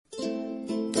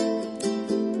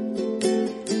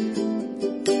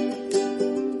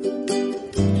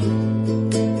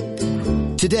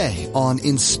today on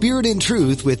In Spirit and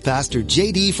Truth with Pastor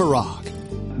J.D.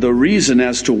 Farag. The reason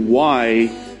as to why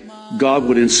God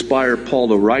would inspire Paul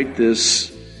to write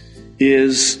this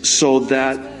is so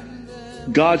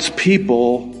that God's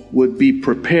people would be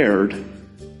prepared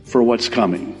for what's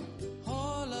coming.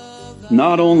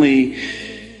 Not only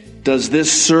does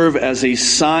this serve as a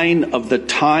sign of the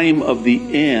time of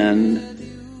the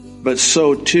end, but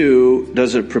so too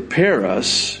does it prepare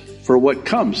us for what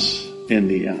comes in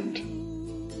the end.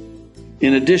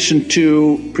 In addition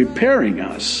to preparing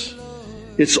us,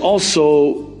 it's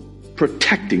also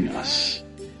protecting us.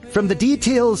 From the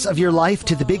details of your life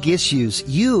to the big issues,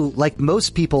 you, like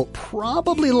most people,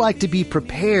 probably like to be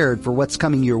prepared for what's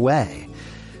coming your way.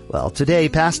 Well, today,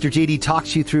 Pastor J.D.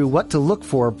 talks you through what to look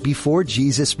for before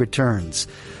Jesus returns.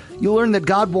 You'll learn that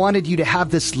God wanted you to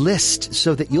have this list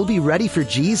so that you'll be ready for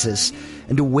Jesus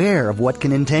and aware of what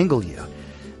can entangle you.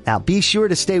 Now, be sure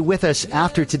to stay with us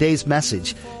after today's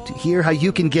message to hear how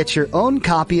you can get your own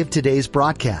copy of today's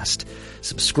broadcast.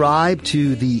 Subscribe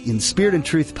to the In Spirit and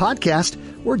Truth podcast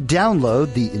or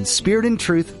download the In Spirit and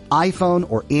Truth iPhone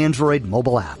or Android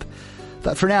mobile app.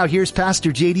 But for now, here's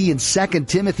Pastor J.D. in 2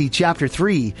 Timothy chapter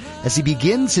 3 as he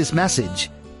begins his message,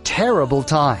 Terrible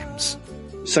Times.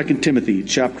 2 Timothy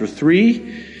chapter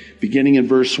 3, beginning in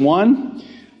verse 1,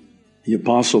 the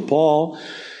Apostle Paul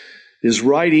is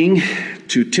writing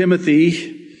to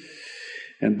Timothy,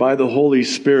 and by the Holy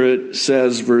Spirit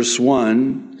says, verse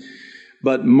 1,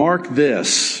 "But mark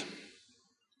this,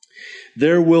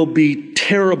 there will be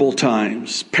terrible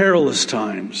times, perilous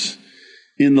times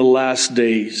in the last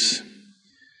days.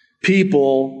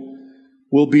 People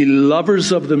will be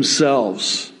lovers of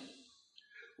themselves,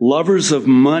 lovers of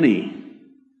money,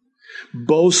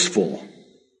 boastful,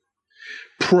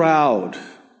 proud,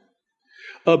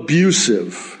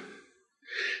 abusive,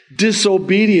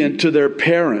 disobedient to their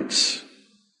parents,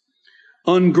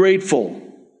 ungrateful,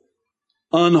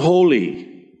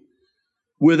 unholy,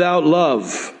 without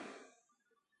love,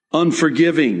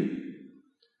 unforgiving,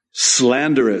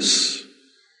 slanderous,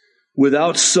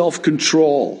 without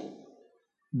self-control,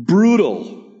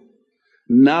 brutal,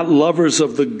 not lovers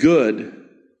of the good,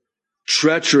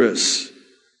 treacherous,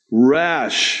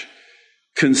 rash,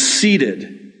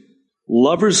 conceited,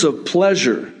 lovers of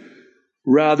pleasure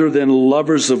rather than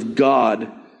lovers of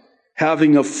God,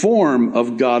 having a form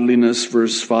of godliness,"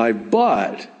 verse 5,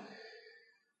 "but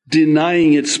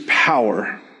denying its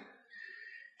power.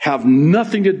 Have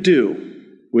nothing to do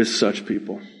with such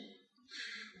people."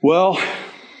 Well,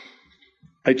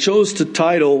 I chose to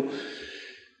title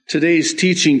today's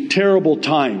teaching Terrible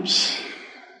Times.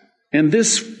 And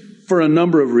this for a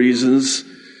number of reasons,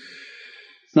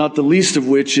 not the least of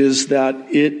which is that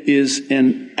it is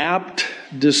an apt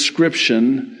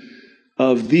description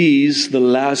of these, the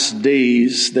last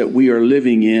days that we are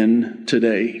living in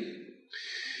today.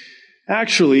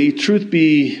 Actually, truth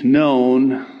be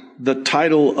known, the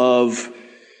title of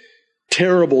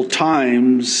Terrible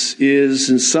Times is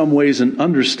in some ways an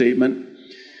understatement,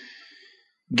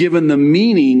 given the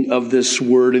meaning of this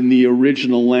word in the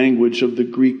original language of the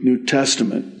Greek New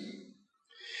Testament.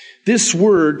 This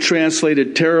word,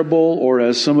 translated terrible, or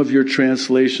as some of your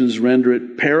translations render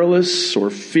it, perilous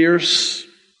or fierce,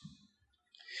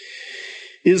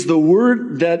 is the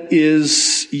word that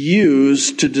is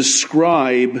used to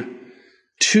describe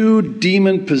two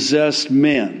demon-possessed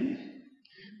men.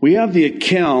 We have the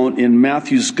account in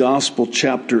Matthew's Gospel,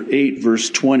 chapter 8, verse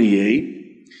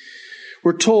 28.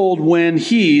 We're told when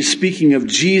he, speaking of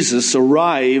Jesus,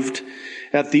 arrived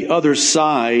at the other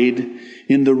side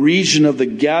in the region of the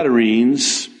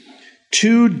Gadarenes,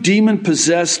 two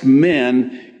demon-possessed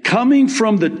men coming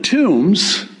from the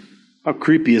tombs, how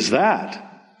creepy is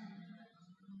that,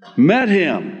 met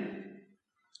him.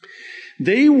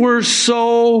 They were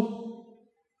so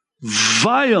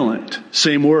violent,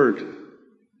 same word,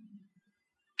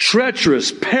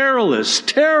 treacherous, perilous,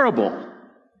 terrible,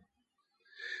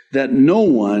 that no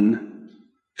one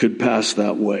could pass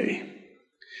that way.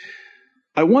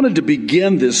 I wanted to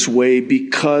begin this way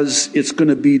because it's going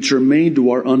to be germane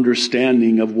to our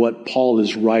understanding of what Paul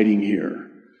is writing here.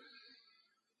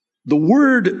 The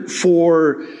word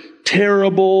for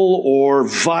terrible or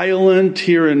violent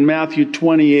here in Matthew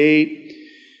 28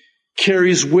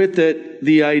 carries with it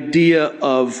the idea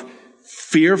of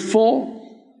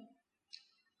fearful,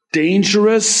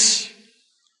 dangerous,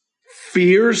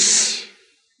 fierce,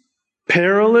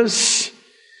 perilous,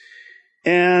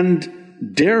 and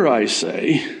dare I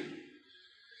say,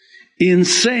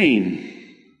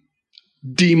 insane,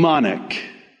 demonic.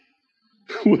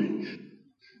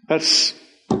 That's,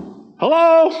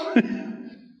 hello?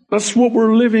 That's what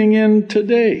we're living in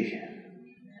today.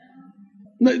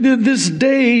 This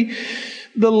day,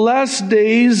 the last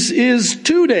days, is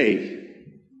today.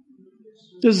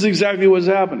 This is exactly what's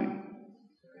happening.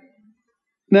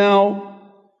 Now,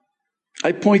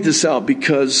 I point this out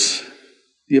because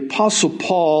the Apostle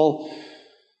Paul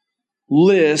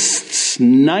lists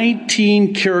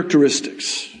 19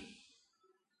 characteristics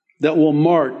that will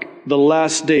mark the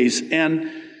last days.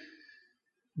 And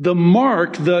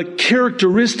the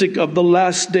characteristic of the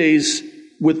last days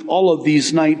with all of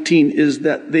these 19 is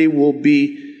that they will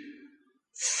be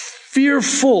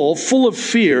fearful, full of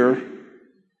fear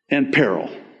and peril.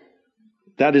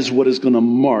 That is what is going to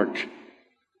mark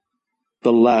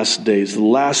the last days, the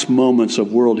last moments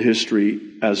of world history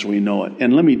as we know it.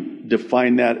 And let me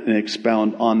define that and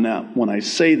expound on that. When I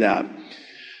say that,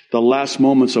 the last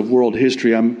moments of world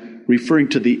history, I'm referring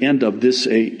to the end of this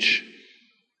age.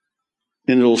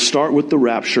 And it'll start with the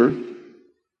rapture.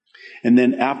 And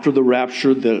then after the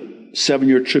rapture, the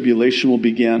 7-year tribulation will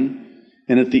begin.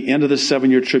 And at the end of the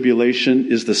 7-year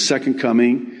tribulation is the second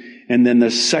coming. And then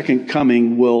the second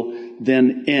coming will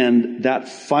then end that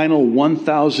final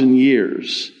 1,000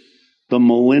 years, the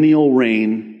millennial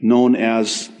reign known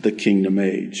as the kingdom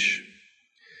age.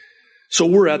 So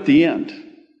we're at the end.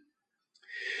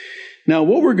 Now,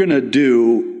 what we're going to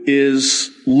do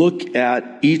is look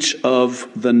at each of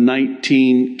the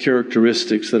 19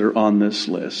 characteristics that are on this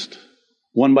list,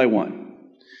 one by one.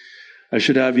 I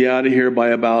should have you out of here by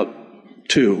about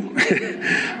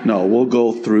 2. No, we'll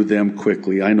go through them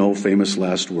quickly. I know, famous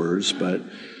last words, but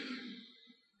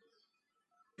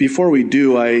before we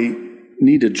do, I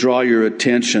need to draw your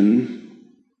attention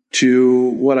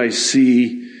to what I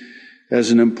see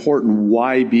as an important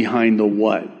why behind the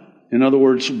what. In other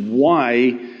words,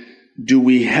 why do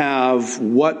we have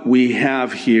what we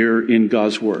have here in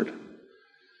God's Word?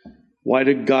 Why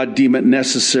did God deem it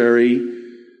necessary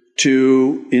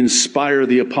to inspire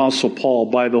the Apostle Paul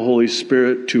by the Holy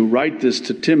Spirit to write this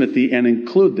to Timothy and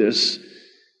include this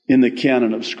in the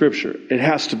canon of Scripture? It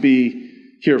has to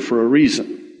be here for a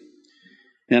reason.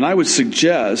 And I would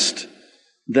suggest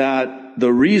that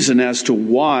the reason as to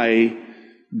why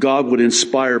God would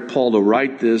inspire Paul to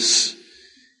write this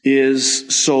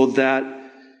is so that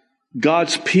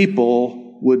God's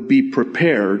people would be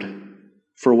prepared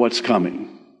for what's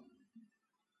coming.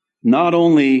 Not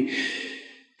only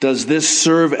does this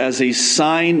serve as a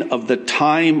sign of the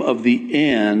time of the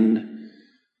end,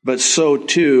 but so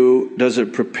too does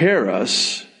it prepare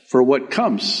us for what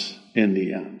comes in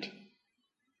the end.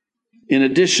 In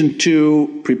addition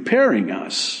to preparing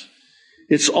us,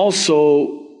 it's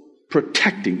also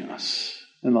protecting us.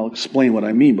 And I'll explain what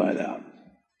I mean by that.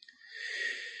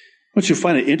 Don't you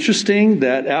find it interesting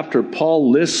that after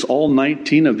Paul lists all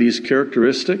 19 of these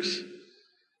characteristics,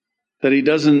 that he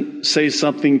doesn't say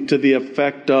something to the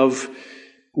effect of,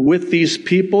 with these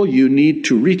people, you need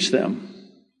to reach them.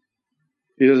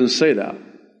 He doesn't say that.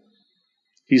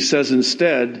 He says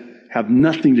instead, have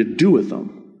nothing to do with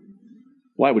them.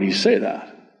 Why would he say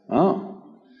that? Oh,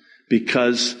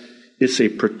 because it's a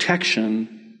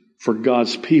protection for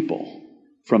God's people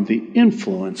from the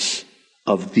influence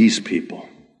of these people.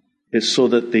 It's so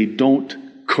that they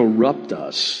don't corrupt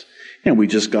us. And we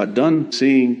just got done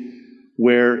seeing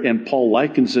where, and Paul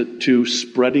likens it to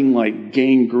spreading like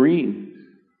gangrene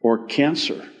or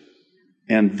cancer.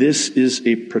 And this is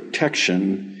a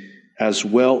protection as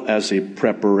well as a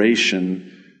preparation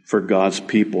for God's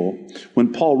people.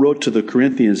 When Paul wrote to the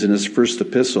Corinthians in his first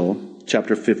epistle,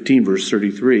 chapter 15, verse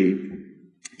 33,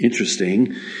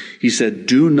 interesting, he said,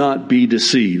 do not be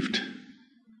deceived.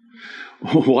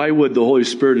 Why would the Holy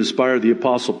Spirit inspire the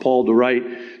Apostle Paul to write,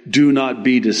 do not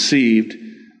be deceived,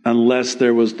 unless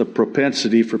there was the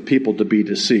propensity for people to be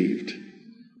deceived?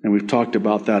 And we've talked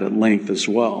about that at length as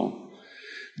well.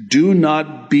 Do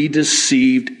not be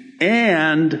deceived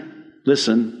and,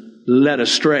 listen, led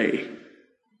astray.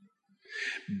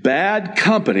 Bad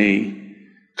company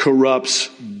corrupts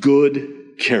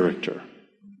good character.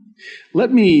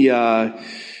 Let me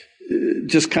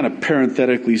just kind of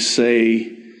parenthetically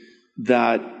say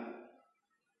that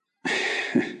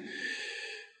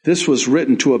this was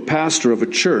written to a pastor of a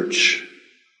church.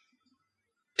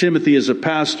 Timothy is a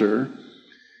pastor,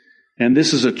 and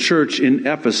this is a church in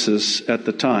Ephesus at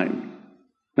the time.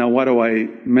 Now, why do I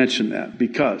mention that?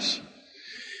 Because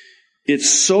it's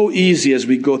so easy as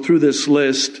we go through this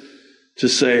list to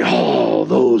say, oh,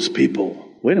 those people.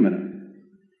 Wait a minute.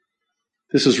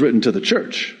 This is written to the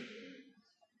church.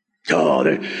 Oh,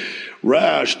 they're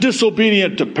rash,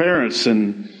 disobedient to parents,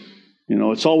 and,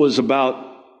 it's always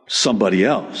about somebody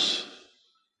else.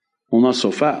 Well, not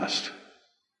so fast.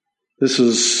 This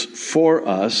is for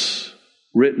us,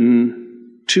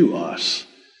 written to us.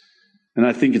 And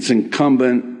I think it's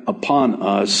incumbent upon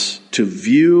us to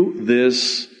view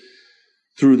this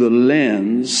through the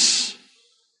lens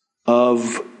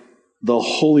of the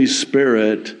Holy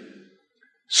Spirit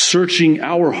searching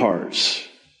our hearts.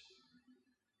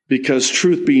 Because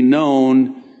truth be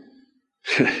known,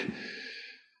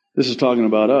 this is talking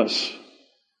about us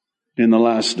in the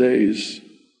last days.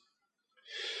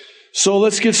 So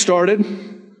let's get started.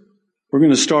 We're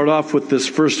going to start off with this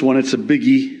first one. It's a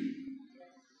biggie.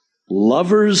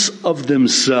 Lovers of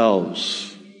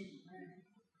themselves.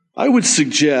 I would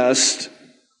suggest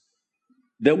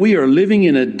that we are living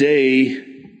in a day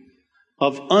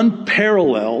of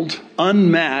unparalleled,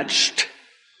 unmatched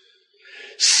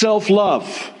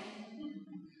self-love,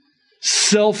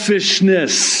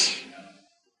 selfishness,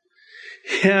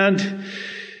 and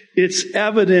it's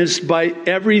evidenced by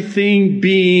everything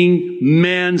being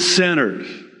man-centered.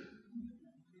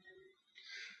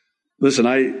 Listen,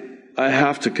 I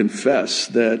have to confess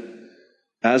that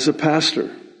as a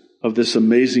pastor of this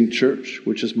amazing church,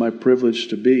 which is my privilege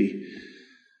to be,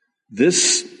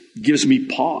 this gives me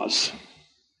pause.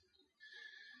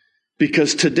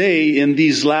 Because today, in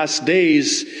these last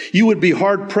days, you would be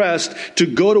hard-pressed to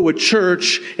go to a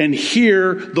church and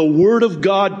hear the Word of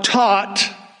God taught,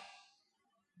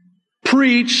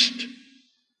 preached,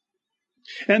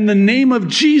 and the name of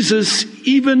Jesus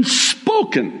even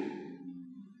spoken.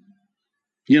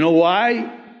 You know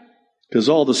why? Because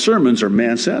all the sermons are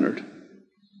man-centered.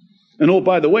 And oh,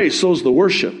 by the way, so's the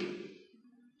worship.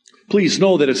 Please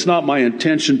know that it's not my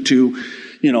intention to,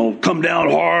 come down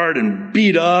hard and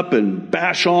beat up and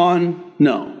bash on.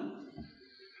 No.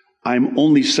 I'm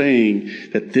only saying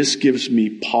that this gives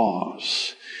me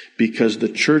pause because the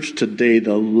church today,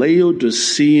 the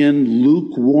Laodicean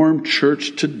lukewarm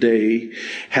church today,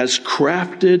 has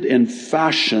crafted and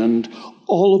fashioned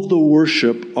all of the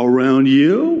worship around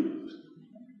you.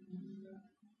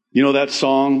 You know that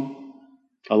song?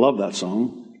 I love that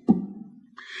song.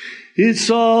 It's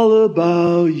all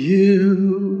about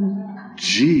you,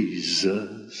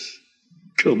 Jesus.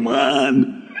 Come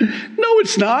on. No,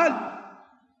 it's not.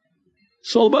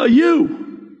 It's all about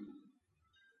you.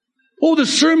 Oh, the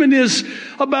sermon is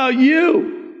about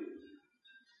you.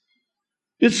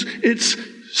 It's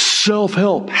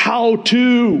self-help. How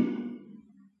to.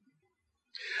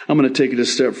 I'm going to take it a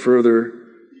step further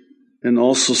and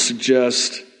also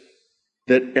suggest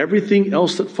that everything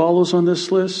else that follows on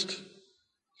this list,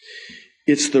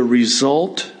 it's the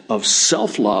result of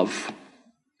self-love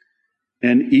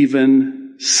and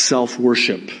even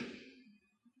self-worship.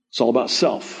 It's all about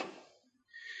self.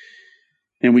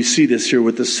 And we see this here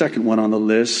with the second one on the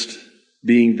list,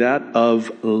 being that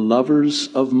of lovers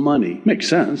of money. Makes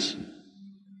sense.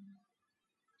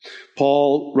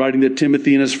 Paul, writing to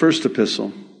Timothy in his first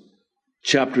epistle,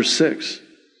 chapter 6,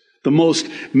 the most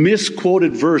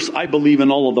misquoted verse, I believe, in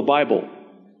all of the Bible.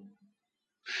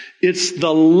 It's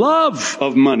the love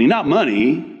of money, not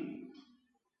money.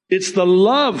 It's the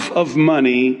love of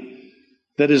money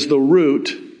that is the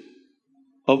root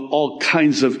of all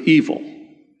kinds of evil.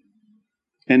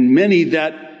 And many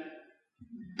that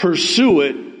pursue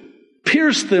it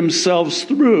pierce themselves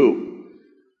through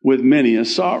with many a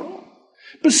sorrow.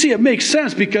 But see, it makes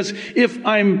sense because if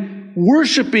I'm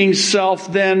worshiping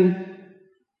self, then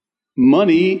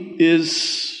money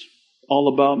is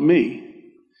all about me.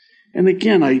 And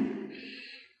again,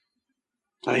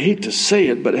 I hate to say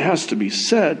it, but it has to be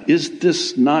said. Is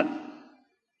this not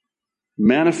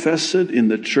manifested in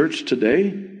the church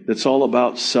today? That's all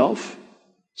about self.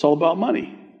 It's all about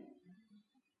money.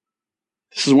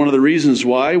 This is one of the reasons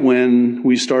why when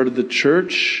we started the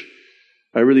church,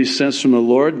 I really sensed from the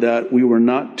Lord that we were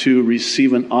not to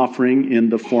receive an offering in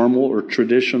the formal or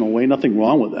traditional way. Nothing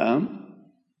wrong with that.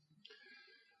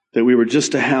 That we were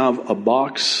just to have a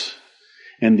box,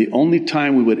 and the only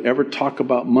time we would ever talk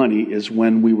about money is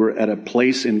when we were at a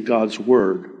place in God's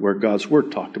Word where God's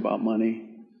Word talked about money,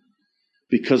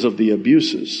 because of the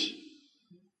abuses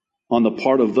on the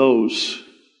part of those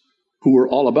who were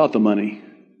all about the money.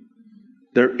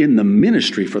 They're in the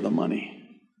ministry for the money.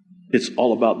 It's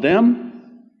all about them,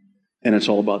 and it's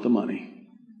all about the money.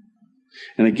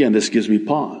 And again, this gives me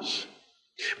pause.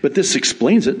 But this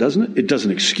explains it, doesn't it? It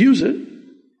doesn't excuse it,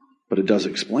 but it does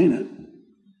explain it.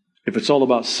 If it's all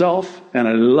about self, and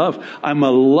I'm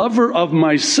a lover of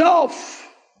myself,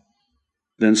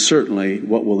 then certainly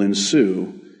what will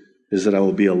ensue is that I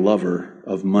will be a lover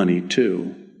of money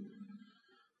too.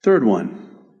 Third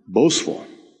one, boastful.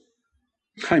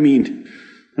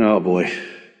 Oh boy.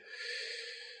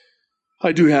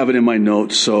 I do have it in my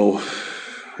notes, so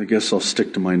I guess I'll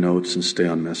stick to my notes and stay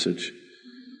on message.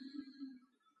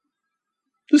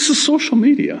 This is social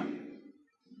media.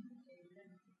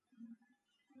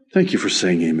 Thank you for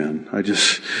saying amen.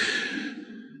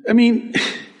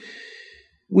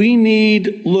 We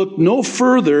need look no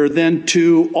further than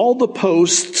to all the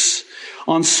posts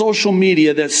on social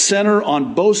media that center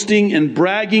on boasting and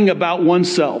bragging about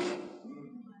oneself.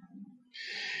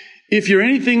 If you're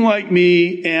anything like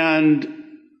me, and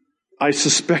I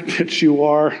suspect that you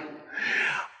are,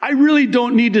 I really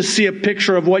don't need to see a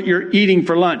picture of what you're eating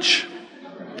for lunch.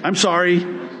 I'm sorry.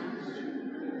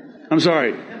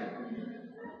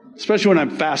 Especially when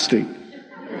I'm fasting.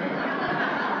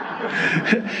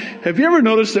 Have you ever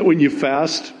noticed that when you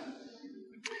fast,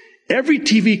 every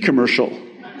TV commercial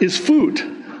is food?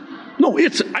 No,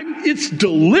 it's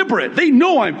deliberate. They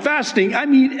know I'm fasting.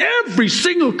 Every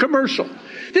single commercial.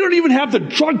 They don't even have the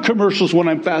drug commercials when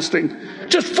I'm fasting.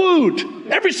 Just food.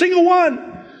 Every single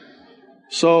one.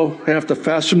 So I have to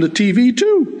fast from the TV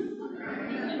too.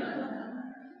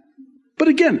 But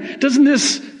again, doesn't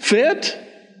this fit?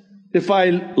 If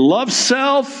I love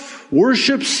self,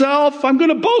 worship self, I'm going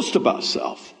to boast about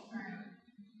self.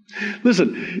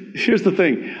 Listen, here's the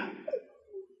thing.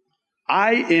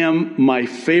 I am my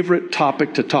favorite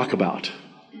topic to talk about.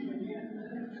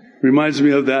 Reminds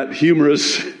me of that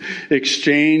humorous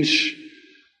exchange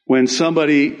when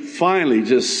somebody finally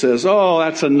just says, "Oh,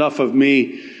 that's enough of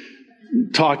me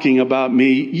talking about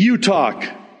me. You talk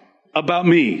about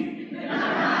me."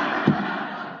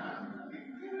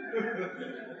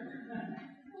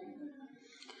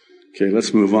 Okay,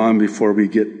 let's move on before we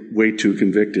get way too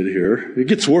convicted here. It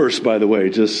gets worse, by the way,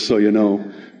 just so you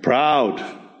know. Proud.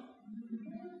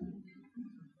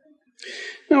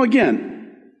 Now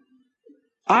again,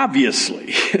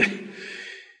 obviously,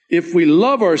 if we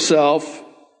love ourselves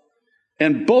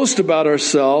and boast about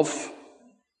ourselves,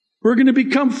 we're going to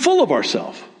become full of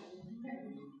ourselves.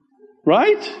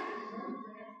 Right?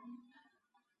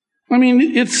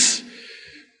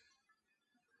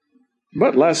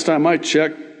 But last time I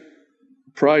checked,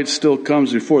 pride still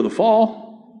comes before the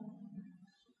fall.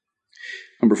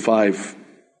 Number 5,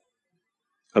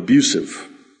 abusive.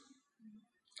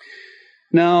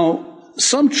 Now,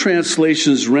 some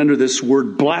translations render this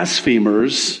word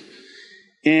blasphemers,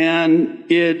 and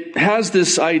it has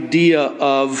this idea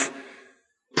of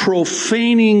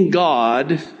profaning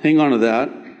God, hang on to that,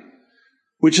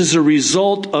 which is a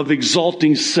result of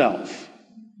exalting self.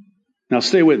 Now,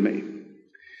 stay with me.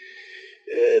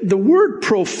 The word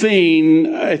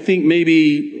profane, I think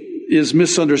maybe is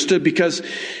misunderstood because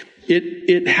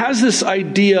it has this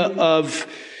idea of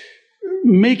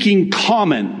making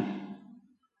common,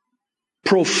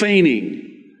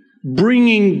 profaning,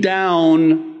 bringing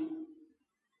down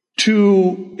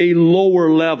to a lower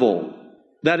level.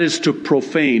 That is to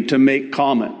profane, to make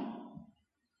common.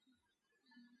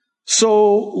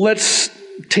 So let's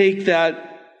take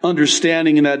that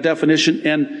understanding and that definition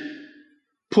and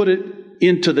put it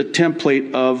into the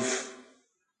template of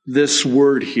this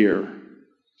word here.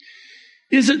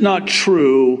 Is it not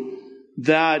true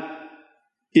that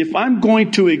if I'm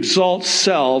going to exalt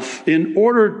self, in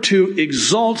order to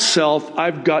exalt self,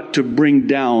 I've got to bring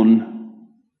down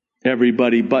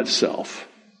everybody but self,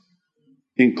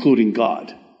 including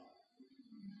God?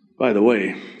 By the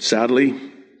way, sadly,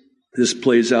 this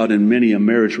plays out in many a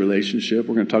marriage relationship.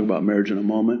 We're going to talk about marriage in a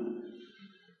moment,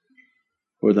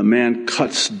 where the man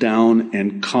cuts down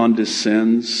and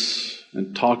condescends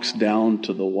and talks down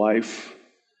to the wife.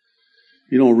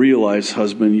 You don't realize,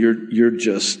 husband,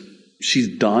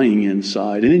 she's dying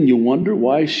inside. And then you wonder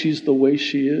why she's the way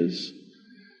she is.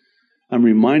 I'm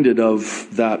reminded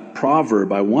of that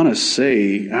proverb. I want to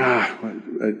say,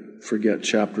 I forget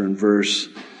chapter and verse.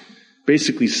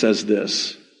 Basically says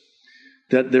this,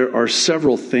 that there are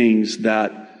several things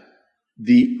that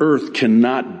the earth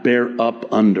cannot bear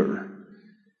up under.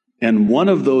 And one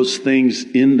of those things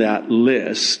in that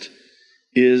list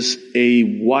is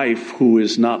a wife who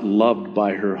is not loved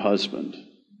by her husband,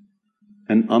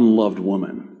 an unloved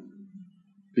woman.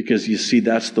 Because you see,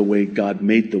 that's the way God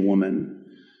made the woman,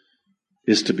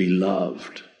 is to be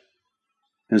loved.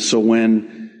 And so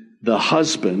when the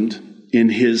husband, in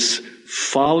his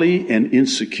folly and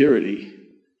insecurity,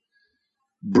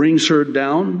 brings her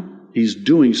down, he's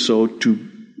doing so to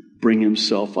bring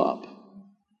himself up.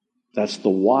 That's the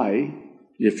why,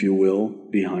 if you will,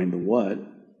 behind the what.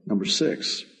 Number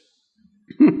 6.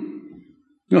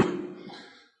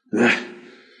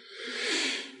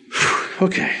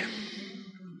 Okay.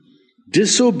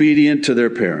 Disobedient to their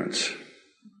parents.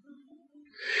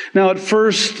 Now, at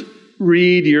first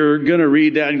read, you're going to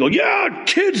read that and go, yeah,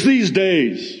 kids these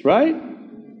days, right?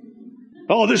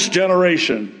 Oh, this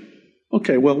generation.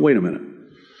 Okay, well, wait a minute.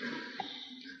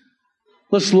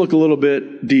 Let's look a little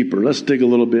bit deeper. Let's dig a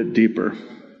little bit deeper.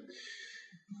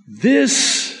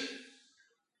 This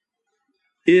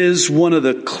is one of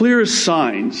the clearest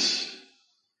signs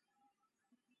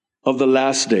of the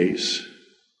last days.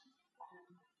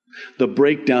 The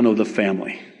breakdown of the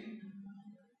family.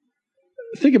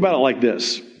 Think about it like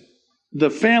this. The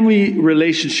family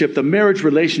relationship, the marriage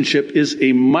relationship, is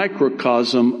a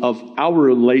microcosm of our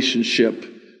relationship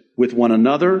with one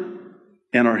another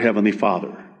and our Heavenly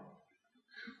Father.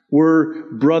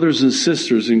 We're brothers and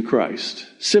sisters in Christ.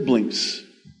 Siblings.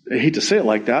 I hate to say it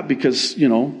like that because,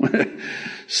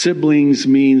 siblings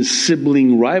means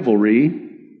sibling rivalry.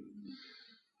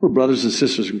 We're brothers and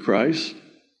sisters in Christ.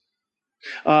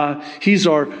 He's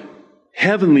our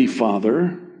Heavenly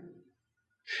Father.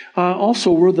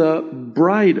 Also, we're the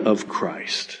bride of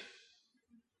Christ.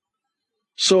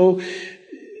 So,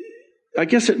 I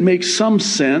guess it makes some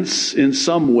sense in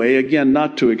some way, again,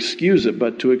 not to excuse it,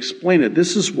 but to explain it.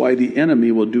 This is why the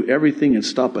enemy will do everything and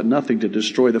stop at nothing to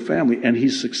destroy the family, and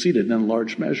he's succeeded in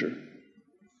large measure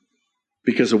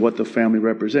because of what the family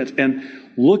represents. And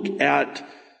look at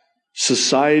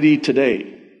society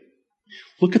today.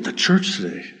 Look at the church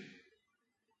today.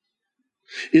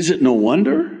 Is it no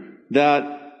wonder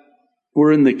that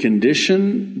we're in the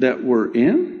condition that we're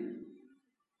in?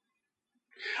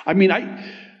 I mean,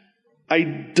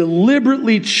 I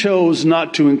deliberately chose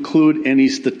not to include any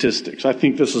statistics. I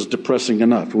think this is depressing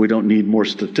enough. We don't need more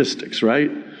statistics,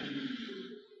 right?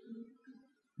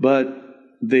 But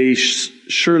they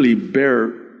surely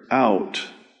bear out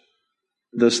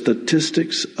the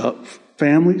statistics of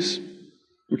families.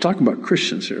 We're talking about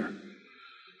Christians here.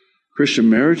 Christian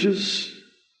marriages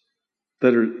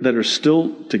that are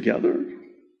still together.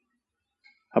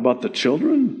 How about the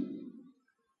children?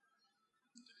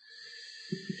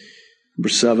 Number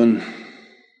 7,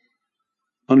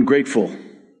 ungrateful.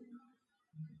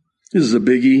 This is a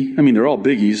biggie. I mean, they're all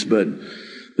biggies, but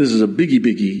this is a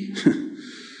biggie.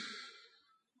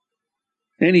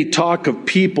 Any talk of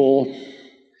people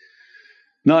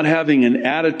not having an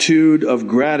attitude of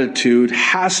gratitude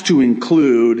has to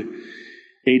include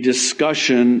a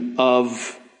discussion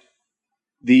of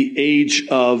the age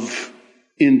of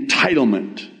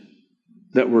entitlement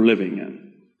that we're living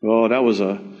in. Oh,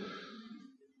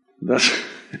 that's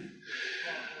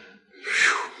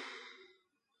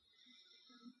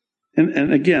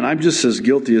and again, I'm just as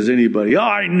guilty as anybody.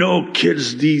 I know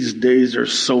kids these days are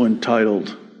so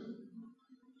entitled.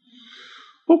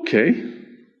 Okay.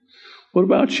 What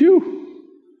about you?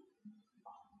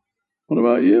 What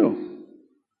about you?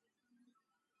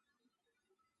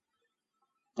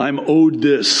 I'm owed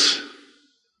this.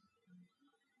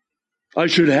 I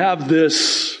should have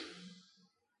this.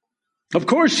 Of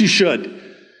course you should.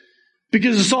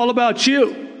 Because it's all about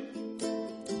you.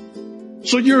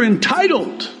 So you're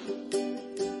entitled.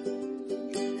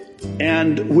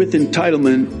 And with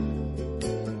entitlement,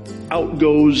 out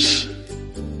goes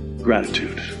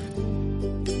gratitude.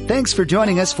 Thanks for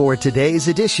joining us for today's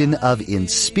edition of In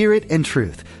Spirit and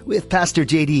Truth with Pastor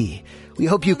JD. We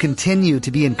hope you continue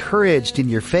to be encouraged in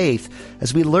your faith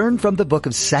as we learn from the book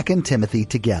of 2 Timothy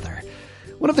together.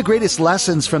 One of the greatest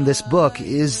lessons from this book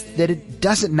is that it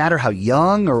doesn't matter how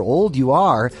young or old you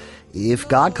are. If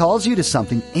God calls you to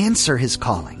something, answer His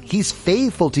calling. He's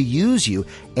faithful to use you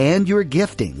and your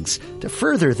giftings to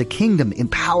further the kingdom in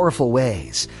powerful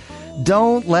ways.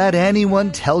 Don't let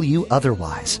anyone tell you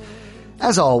otherwise.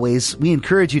 As always, we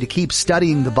encourage you to keep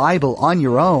studying the Bible on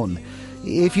your own.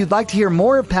 If you'd like to hear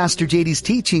more of Pastor JD's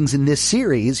teachings in this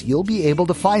series, you'll be able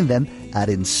to find them at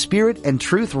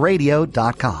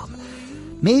inspiritandtruthradio.com.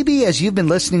 Maybe as you've been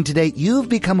listening today, you've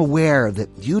become aware that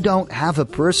you don't have a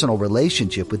personal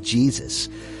relationship with Jesus.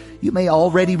 You may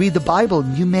already read the Bible,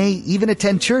 you may even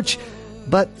attend church,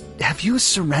 but have you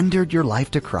surrendered your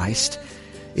life to Christ?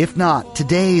 If not,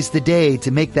 today's the day to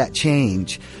make that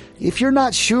change. If you're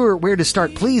not sure where to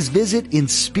start, please visit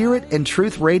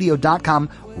inspiritandtruthradio.com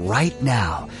right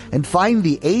now and find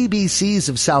the ABCs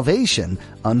of Salvation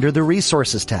under the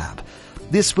Resources tab.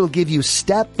 This will give you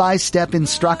step-by-step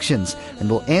instructions and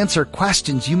will answer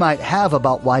questions you might have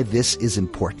about why this is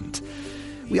important.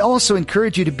 We also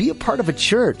encourage you to be a part of a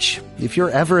church. If you're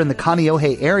ever in the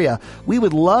Kaneohe area, we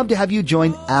would love to have you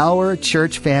join our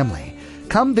church family.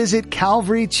 Come visit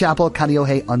Calvary Chapel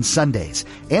Kaneohe on Sundays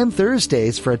and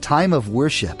Thursdays for a time of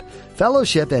worship,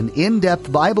 fellowship, and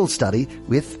in-depth Bible study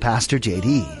with Pastor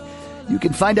JD. You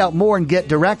can find out more and get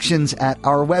directions at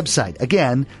our website.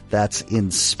 Again, that's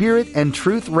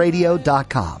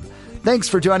inspiritandtruthradio.com. Thanks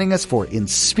for joining us for In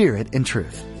Spirit and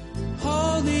Truth.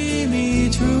 Holding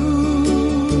me true.